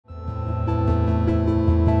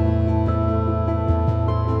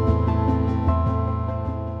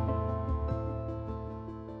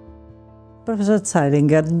Professor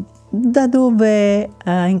Zeilinger, da dove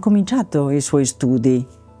ha incominciato i suoi studi,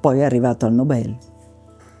 poi è arrivato al Nobel?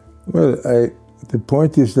 Well, the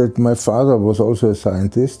point is that my father was also a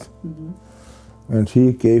scientist, and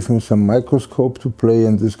he gave me some microscope to play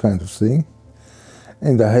and this kind of thing.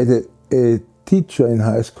 And I had a teacher in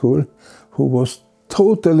high school who was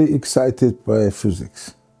totally excited by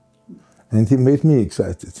physics. And he made me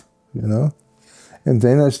excited, you know. And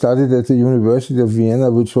then I studied at the University of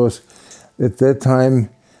Vienna, which was at that time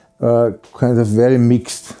kind of very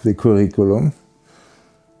mixed, the curriculum.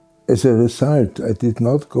 As a result, I did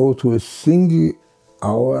not go to a single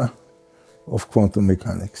hour of quantum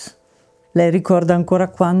mechanics. Lei ricorda ancora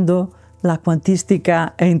quando la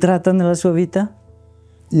quantistica è entrata nella sua vita?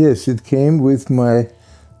 Yes, it came with my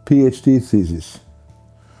PhD thesis.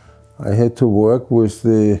 I had to work with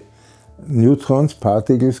the neutrons,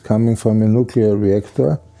 particles coming from a nuclear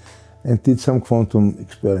reactor, and did some quantum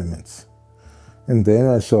experiments. And then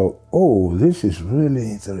I saw, oh, this is really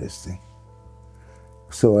interesting.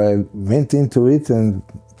 So I went into it, and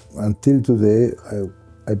until today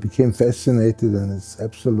I became fascinated, and it's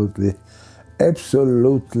absolutely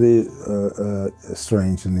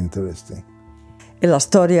strange and interesting. È la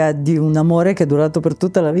storia di un amore che è durato per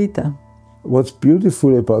tutta la vita. What's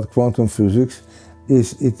beautiful about quantum physics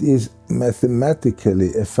is it is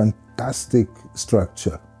mathematically a fantastic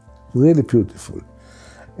structure, really beautiful.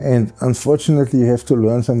 And unfortunately you have to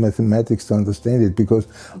learn some mathematics to understand it, because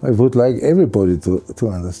I would like everybody to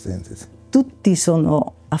understand it. Tutti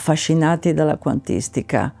sono affascinati dalla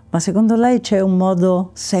quantistica, ma secondo lei c'è un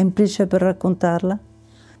modo semplice per raccontarla?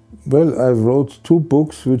 Well, I wrote 2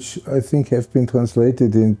 books which I think have been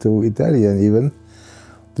translated into Italian even.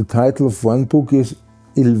 The title of one book is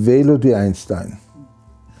Il velo di Einstein.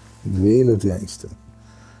 Il velo di Einstein.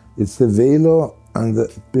 It's the velo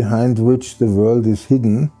behind which the world is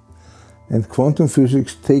hidden, and quantum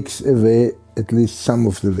physics takes away at least some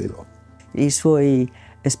of the velo. I suoi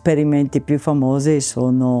esperimenti più famosi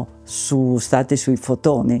sono stati sui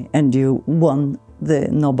fotoni, and you won the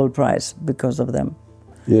Nobel Prize because of them.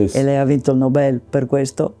 Yes. E lei ha vinto il Nobel per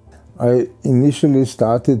questo? I initially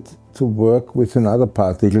started to work with another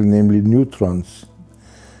particle, namely neutrons.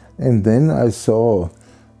 And then I saw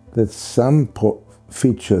that some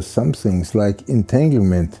features, some things like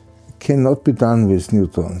entanglement, cannot be done with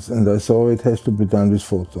neutrons. And I saw it has to be done with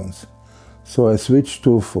photons. So I switched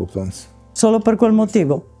to photons. Solo per quel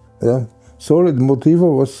motivo? Yeah. Solo, the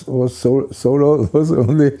motivo was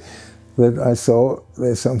only that I saw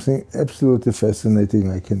there's something absolutely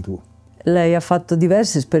fascinating I can do. Lei ha fatto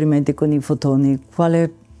diversi esperimenti con i fotoni. Qual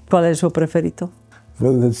è il suo preferito?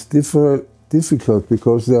 Well, that's difficult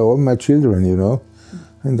because they're all my children, you know,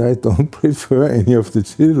 and I don't prefer any of the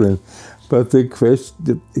children. But the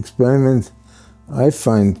experiment I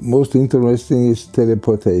find most interesting is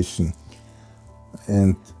teleportation,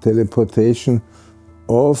 and teleportation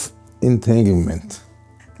of entanglement.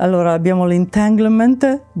 Allora abbiamo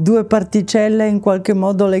l'entanglement, 2 particelle in qualche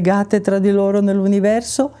modo legate tra di loro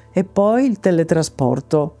nell'universo, e poi il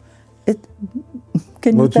teletrasporto.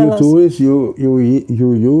 What you do is you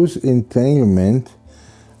use entanglement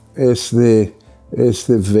as the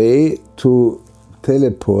way to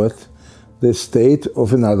teleport the state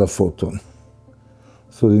of another photon.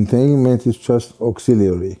 So the entanglement is just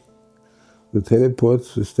auxiliary. You teleport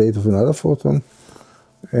the state of another photon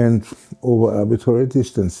and over arbitrary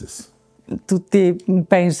distances. Tutti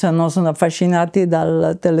pensano, sono affascinati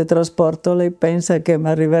dal teletrasporto. Lei pensa che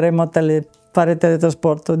arriveremo a fare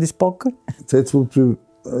teletrasporto di Spock? That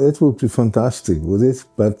would be fantastic, would it?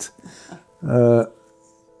 But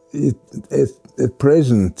at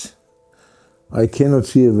present, I cannot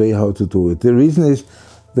see a way how to do it. The reason is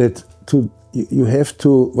that you have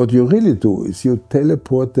to, what you really do is you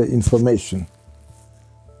teleport the information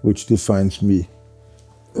which defines me.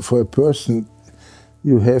 For a person,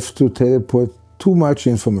 you have to teleport too much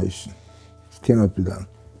information. It cannot be done.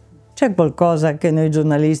 C'è qualcosa che noi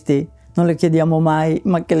giornalisti non le chiediamo mai,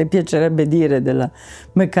 ma che le piacerebbe dire della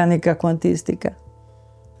meccanica quantistica?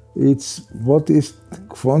 It's what is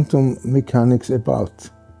quantum mechanics about?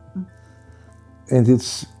 And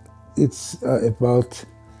it's about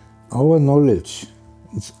our knowledge.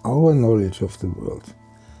 It's our knowledge of the world.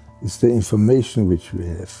 It's the information which we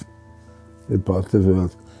have about the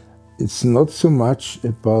world. It's not so much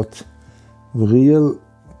about real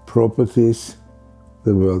properties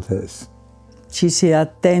the world has. Ci si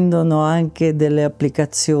attendono anche delle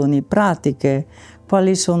applicazioni pratiche.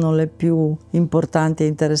 Quali sono le più importanti e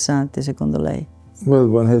interessanti secondo lei? Well,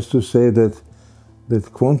 one has to say that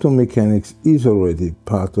quantum mechanics is already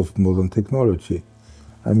part of modern technology.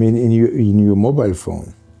 I mean, in your mobile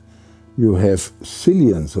phone, you have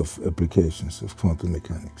zillions of applications of quantum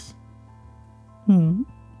mechanics. In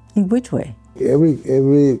which way?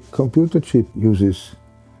 Every computer chip uses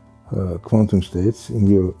quantum states in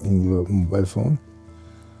your mobile phone,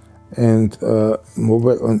 and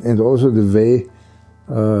also the way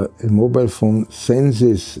a mobile phone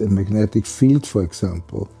senses a magnetic field, for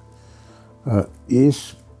example,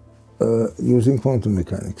 is using quantum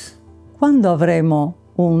mechanics. Quando avremo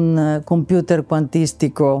un computer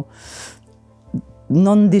quantistico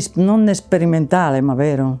non sperimentale, ma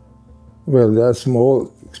vero? Well, there are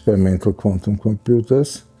small experimental quantum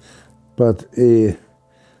computers, but a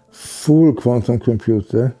full quantum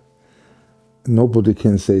computer, nobody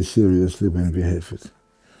can say seriously when we have it.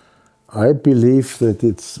 I believe that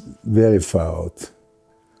it's very far out.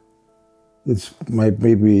 It's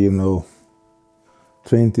maybe,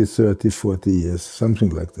 20, 30, 40 years, something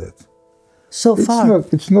like that. So far?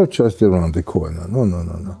 It's not just around the corner.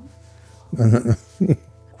 No.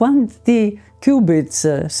 Quanti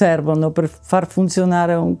qubits servono per far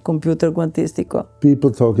funzionare un computer quantistico? People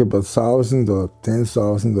talk about 1,000 or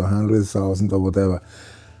 10,000 or 100,000 or whatever.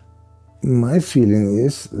 My feeling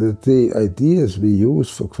is that the ideas we use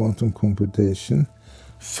for quantum computation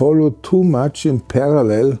follow too much in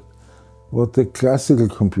parallel what the classical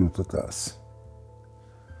computer does.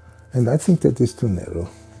 And I think that is too narrow.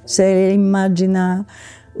 Se immagina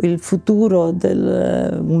il futuro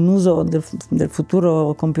un uso del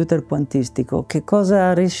futuro computer quantistico, che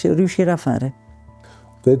cosa riuscirà a fare?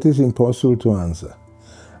 That is impossible to answer.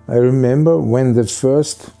 I remember when the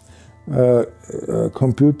first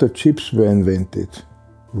computer chips were invented,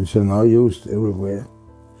 which are now used everywhere,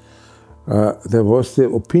 there was the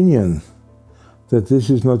opinion that this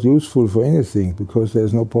is not useful for anything because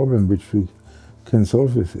there's no problem which we can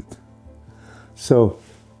solve with it. So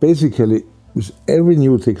basically, with every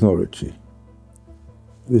new technology,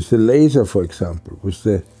 with the laser, for example, with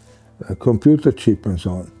the computer chip and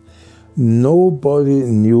so on, nobody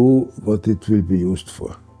knew what it will be used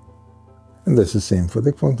for. And that's the same for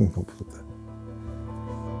the quantum computer.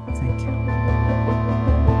 Thank you.